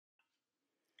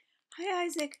Hi,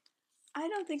 Isaac. I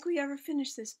don't think we ever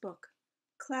finished this book.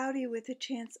 Cloudy with a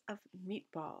Chance of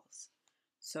Meatballs.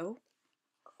 So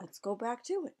let's go back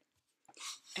to it.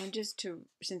 And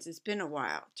since it's been a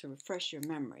while, to refresh your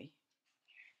memory.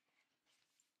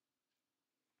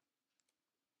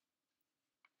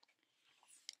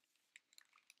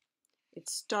 It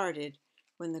started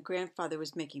when the grandfather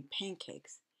was making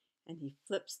pancakes and he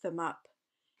flips them up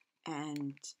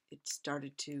and it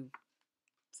started to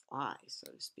fly,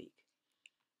 so to speak.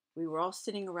 We were all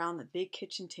sitting around the big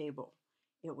kitchen table.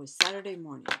 It was Saturday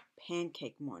morning,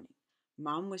 pancake morning.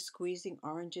 Mom was squeezing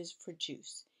oranges for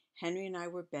juice. Henry and I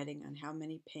were betting on how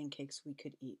many pancakes we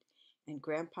could eat, and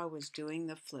Grandpa was doing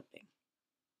the flipping.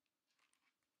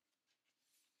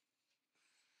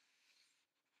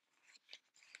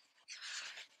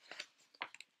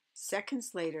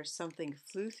 Seconds later, something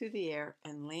flew through the air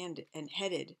and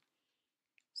headed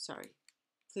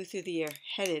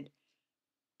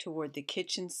toward the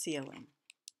kitchen ceiling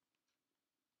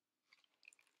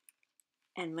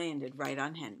and landed right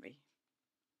on Henry.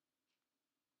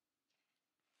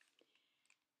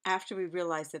 After we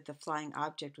realized that the flying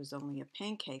object was only a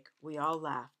pancake, we all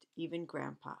laughed, even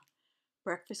Grandpa.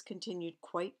 Breakfast continued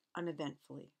quite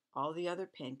uneventfully. All the other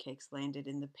pancakes landed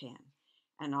in the pan,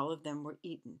 and all of them were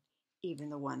eaten,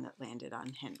 even the one that landed on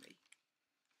Henry.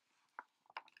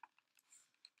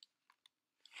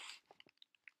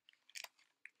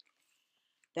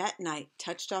 That night,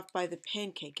 touched off by the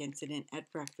pancake incident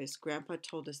at breakfast, Grandpa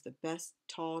told us the best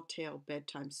tall-tale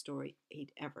bedtime story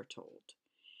he'd ever told.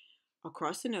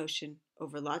 Across an ocean,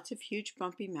 over lots of huge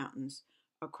bumpy mountains,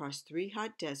 across 3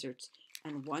 hot deserts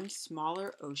and 1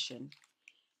 smaller ocean,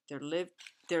 there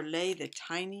lay the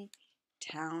tiny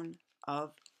town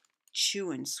of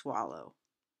Chew and Swallow.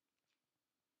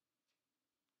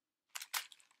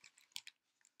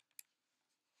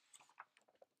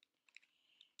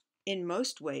 In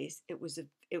most ways, it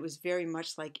was very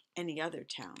much like any other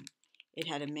town. It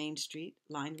had a main street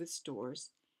lined with stores,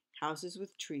 houses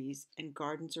with trees and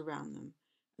gardens around them,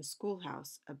 a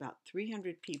schoolhouse, about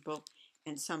 300 people,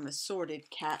 and some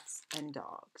assorted cats and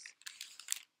dogs.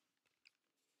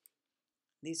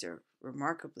 These are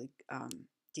remarkably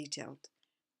detailed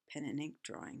pen and ink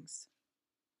drawings.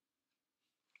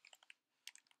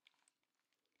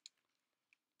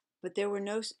 But there were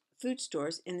no food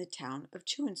stores in the town of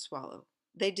Chew and Swallow.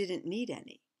 They didn't need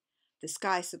any. The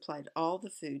sky supplied all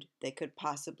the food they could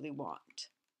possibly want.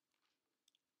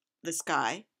 The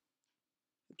sky?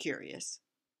 Curious.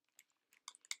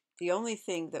 The only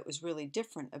thing that was really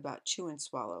different about Chew and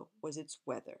Swallow was its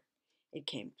weather. It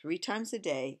came 3 times a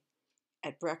day,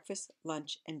 at breakfast,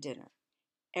 lunch, and dinner.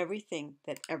 Everything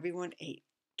that everyone ate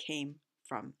came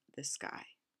from the sky.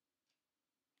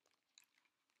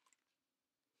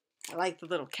 I like the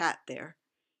little cat there.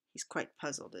 He's quite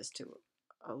puzzled as to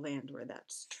a land where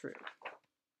that's true.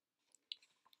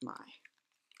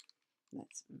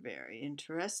 That's very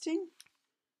interesting.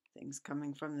 Things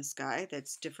coming from the sky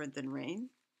that's different than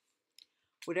rain.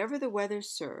 Whatever the weather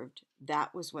served,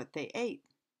 that was what they ate.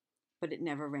 But it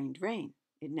never rained rain.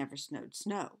 It never snowed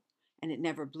snow. And it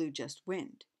never blew just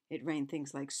wind. It rained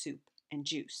things like soup and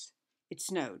juice. It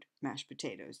snowed mashed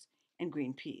potatoes and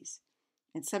green peas.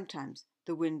 And sometimes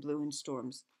the wind blew in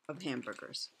storms of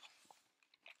hamburgers.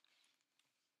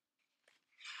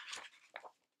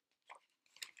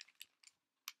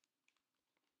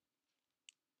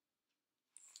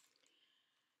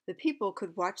 The people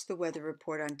could watch the weather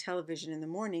report on television in the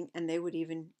morning, and they would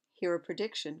even hear a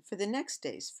prediction for the next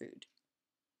day's food.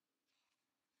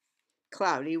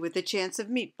 Cloudy with a chance of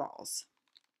meatballs.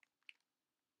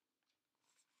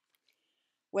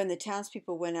 When the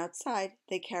townspeople went outside,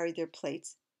 they carried their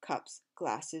plates, cups,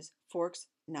 glasses, forks,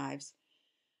 knives,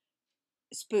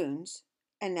 spoons,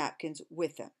 and napkins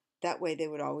with them. That way they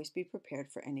would always be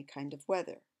prepared for any kind of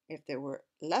weather. If there were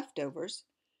leftovers,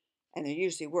 and there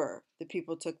usually were, the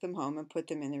people took them home and put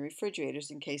them in the refrigerators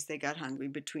in case they got hungry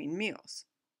between meals.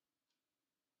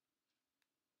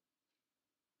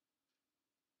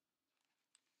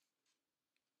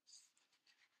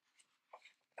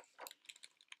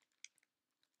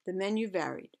 The menu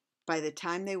varied. By the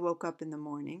time they woke up in the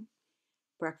morning,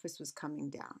 breakfast was coming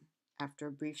down. After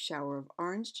a brief shower of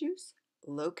orange juice,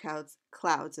 low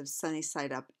clouds of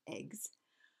sunny-side-up eggs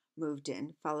moved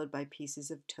in, followed by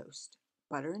pieces of toast,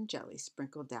 butter and jelly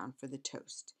sprinkled down for the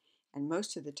toast, and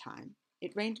most of the time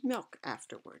it rained milk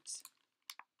afterwards.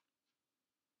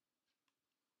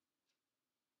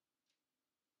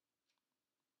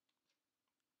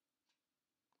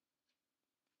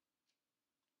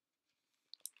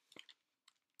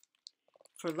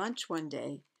 For lunch one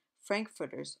day,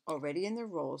 frankfurters, already in their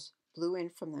rolls, blew in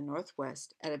from the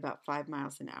northwest at about 5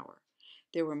 miles an hour.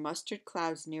 There were mustard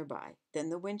clouds nearby. Then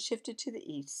the wind shifted to the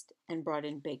east and brought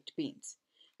in baked beans.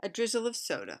 A drizzle of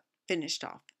soda finished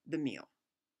off the meal.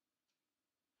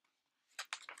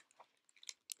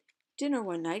 Dinner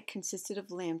one night consisted of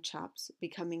lamb chops,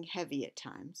 becoming heavy at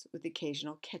times, with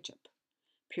occasional ketchup.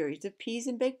 Periods of peas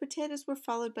and baked potatoes were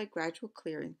followed by gradual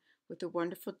clearing, with the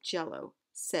wonderful jello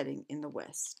setting in the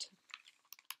west.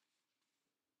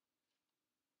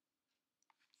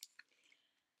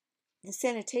 The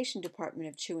sanitation department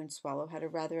of Chew and Swallow had a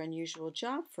rather unusual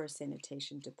job for a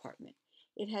sanitation department.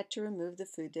 It had to remove the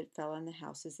food that fell on the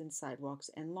houses and sidewalks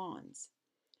and lawns.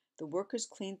 The workers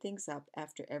cleaned things up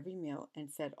after every meal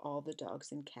and fed all the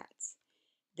dogs and cats.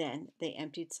 Then they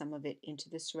emptied some of it into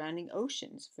the surrounding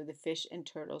oceans for the fish and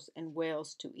turtles and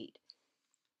whales to eat.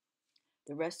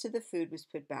 The rest of the food was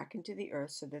put back into the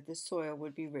earth so that the soil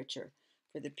would be richer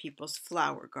for the people's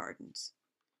flower gardens.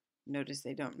 Notice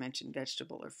they don't mention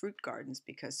vegetable or fruit gardens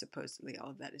because supposedly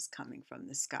all of that is coming from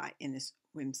the sky in this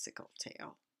whimsical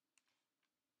tale.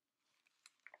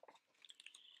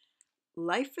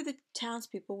 Life for the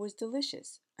townspeople was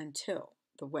delicious until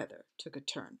the weather took a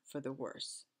turn for the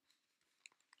worse.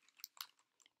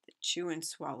 The Chew and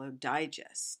Swallow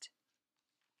Digest.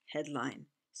 Headline: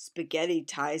 Spaghetti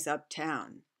ties up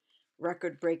town.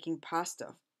 Record-breaking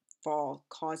pasta fall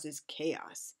causes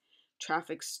chaos.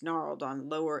 Traffic snarled on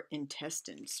Lower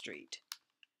Intestine Street.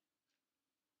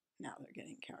 Now they're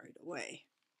getting carried away.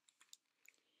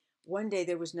 One day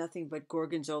there was nothing but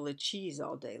gorgonzola cheese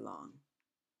all day long,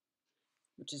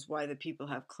 which is why the people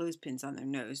have clothespins on their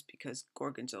nose, because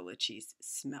gorgonzola cheese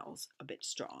smells a bit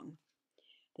strong.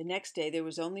 The next day there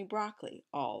was only broccoli,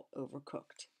 all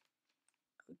overcooked.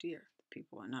 Oh dear, the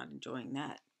people are not enjoying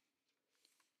that.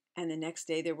 And the next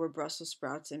day there were Brussels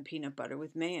sprouts and peanut butter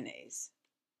with mayonnaise.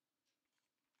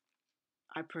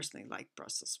 I personally like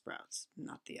Brussels sprouts,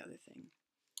 not the other thing.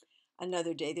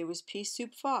 Another day there was pea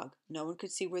soup fog. No one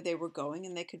could see where they were going,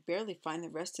 and they could barely find the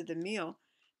rest of the meal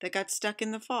that got stuck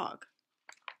in the fog.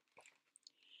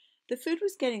 The food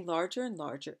was getting larger and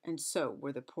larger, and so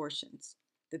were the portions.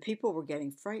 The people were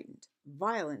getting frightened.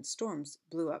 Violent storms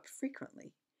blew up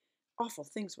frequently. Awful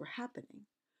things were happening.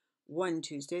 One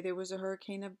Tuesday there was a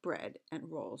hurricane of bread and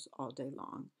rolls all day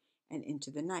long and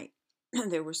into the night.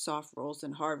 There were soft rolls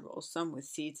and hard rolls, some with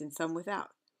seeds and some without.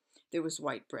 There was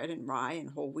white bread and rye and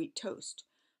whole wheat toast.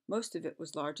 Most of it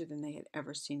was larger than they had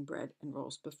ever seen bread and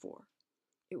rolls before.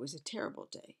 It was a terrible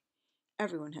day.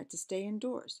 Everyone had to stay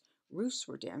indoors. Roofs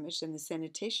were damaged and the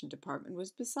sanitation department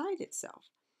was beside itself.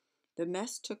 The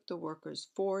mess took the workers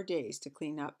 4 days to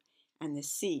clean up, and the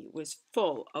sea was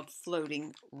full of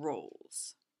floating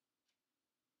rolls.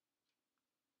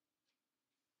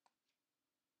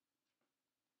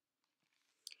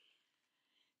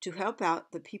 To help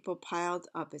out, the people piled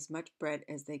up as much bread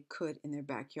as they could in their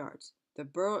backyards. The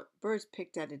birds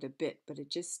picked at it a bit, but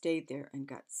it just stayed there and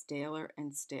got staler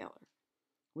and staler.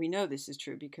 We know this is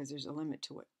true because there's a limit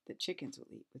to what the chickens will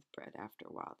eat with bread after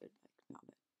a while. They're like,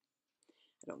 no,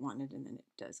 I don't want it, and then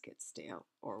it does get stale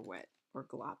or wet or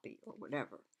gloppy or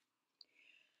whatever.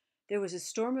 There was a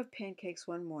storm of pancakes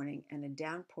one morning and a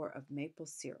downpour of maple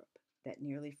syrup that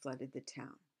nearly flooded the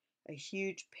town. A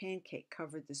huge pancake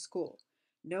covered the school.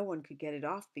 No one could get it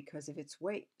off because of its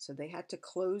weight, so they had to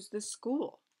close the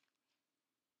school.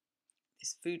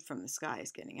 This food from the sky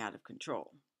is getting out of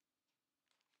control.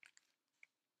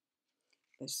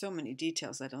 There's so many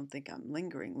details I don't think I'm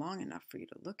lingering long enough for you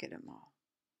to look at them all.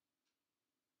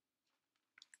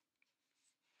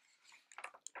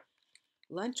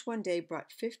 Lunch one day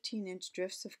brought 15-inch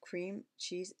drifts of cream,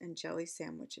 cheese, and jelly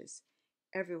sandwiches.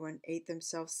 Everyone ate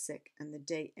themselves sick, and the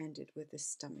day ended with a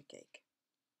stomachache.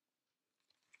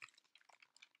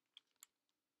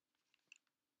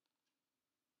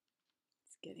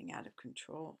 Getting out of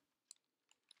control.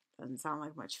 Doesn't sound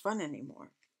like much fun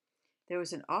anymore. There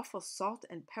was an awful salt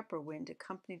and pepper wind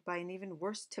accompanied by an even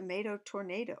worse tomato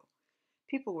tornado.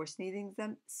 People were sneezing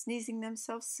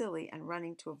themselves silly and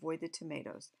running to avoid the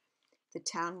tomatoes. The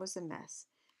town was a mess.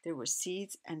 There were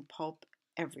seeds and pulp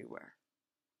everywhere.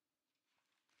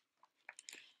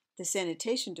 The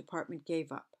sanitation department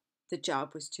gave up. The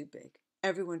job was too big.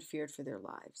 Everyone feared for their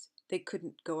lives. They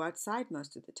couldn't go outside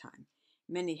most of the time.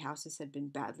 Many houses had been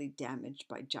badly damaged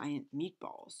by giant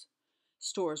meatballs.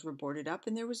 Stores were boarded up,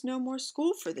 and there was no more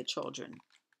school for the children.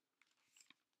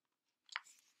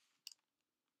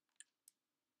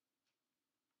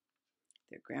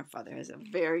 Their grandfather has a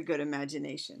very good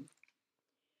imagination.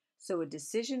 So a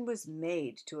decision was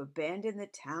made to abandon the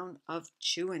town of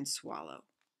Chew and Swallow.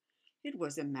 It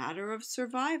was a matter of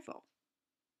survival.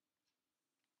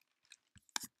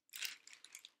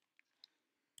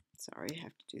 Sorry, I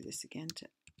have to do this again to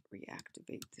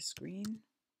reactivate the screen.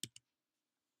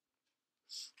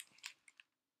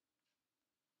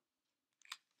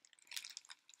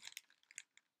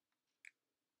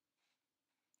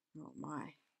 Oh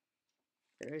my.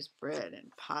 There's bread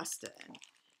and pasta and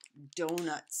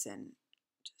donuts and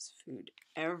just food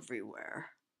everywhere.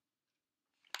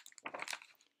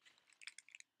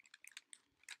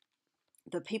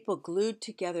 The people glued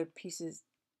together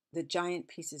the giant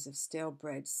pieces of stale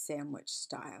bread sandwich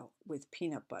style with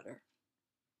peanut butter,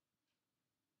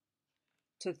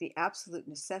 took the absolute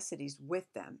necessities with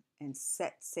them, and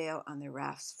set sail on their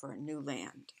rafts for a new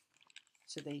land.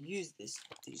 So they used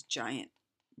these giant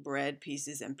bread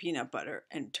pieces and peanut butter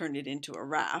and turned it into a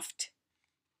raft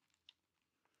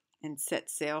and set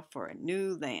sail for a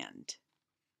new land.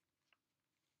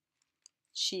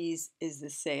 Cheese is the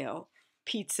sail,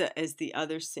 pizza is the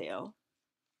other sail.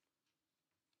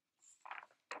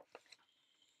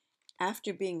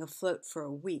 After being afloat for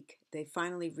a week, they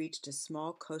finally reached a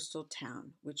small coastal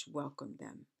town which welcomed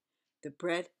them. The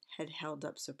bread had held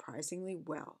up surprisingly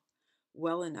well,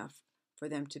 well enough for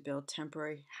them to build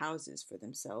temporary houses for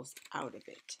themselves out of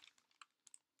it.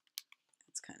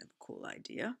 That's kind of a cool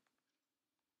idea.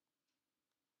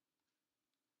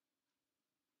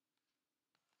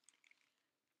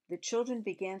 The children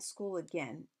began school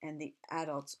again, and the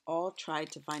adults all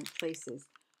tried to find places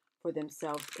for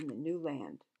themselves in the new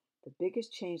land. The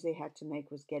biggest change they had to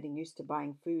make was getting used to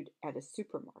buying food at a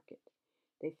supermarket.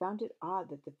 They found it odd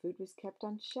that the food was kept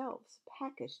on shelves,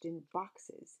 packaged in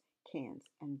boxes, cans,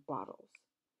 and bottles.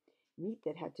 Meat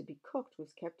that had to be cooked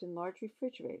was kept in large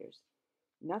refrigerators.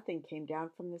 Nothing came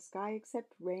down from the sky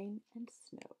except rain and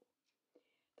snow.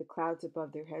 The clouds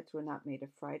above their heads were not made of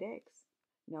fried eggs.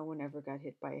 No one ever got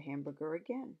hit by a hamburger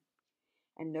again.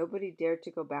 And nobody dared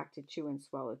to go back to Chew and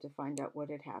Swallow to find out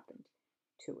what had happened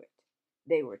to it.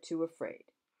 They were too afraid.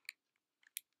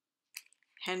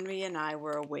 Henry and I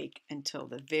were awake until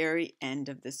the very end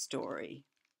of the story.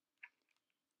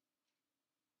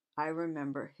 I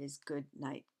remember his good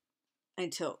night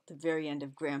until the very end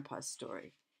of Grandpa's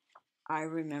story. I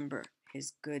remember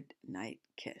his good night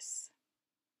kiss.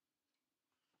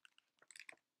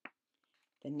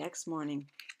 The next morning,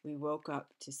 we woke up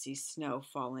to see snow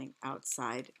falling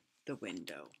outside the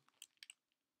window.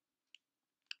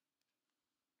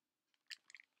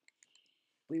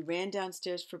 We ran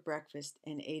downstairs for breakfast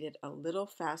and ate it a little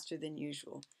faster than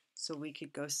usual so we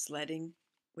could go sledding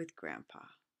with Grandpa.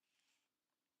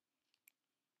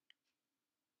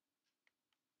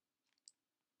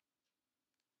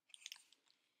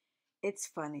 It's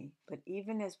funny, but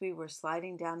even as we were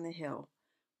sliding down the hill,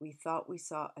 we thought we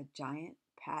saw a giant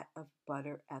pat of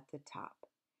butter at the top,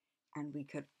 and we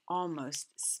could almost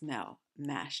smell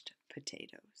mashed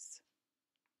potatoes.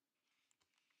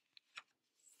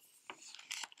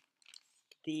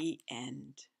 The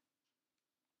end.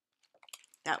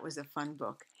 That was a fun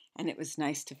book, and it was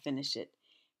nice to finish it.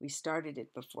 We started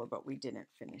it before, but we didn't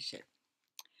finish it.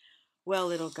 Well,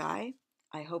 little guy,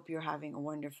 I hope you're having a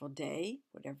wonderful day,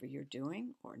 whatever you're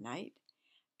doing, or night.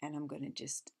 And I'm going to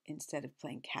just, instead of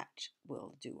playing catch,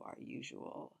 we'll do our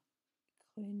usual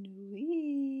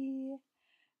grenouille,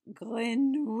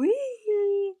 grenouille,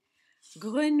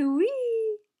 grenouille,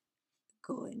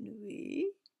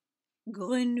 grenouille,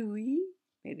 grenouille.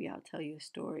 Maybe I'll tell you a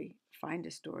story, find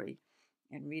a story,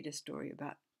 and read a story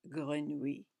about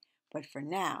grenouille. But for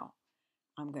now,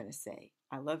 I'm going to say,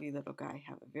 I love you, little guy.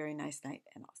 Have a very nice night,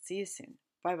 and I'll see you soon.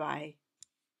 Bye-bye.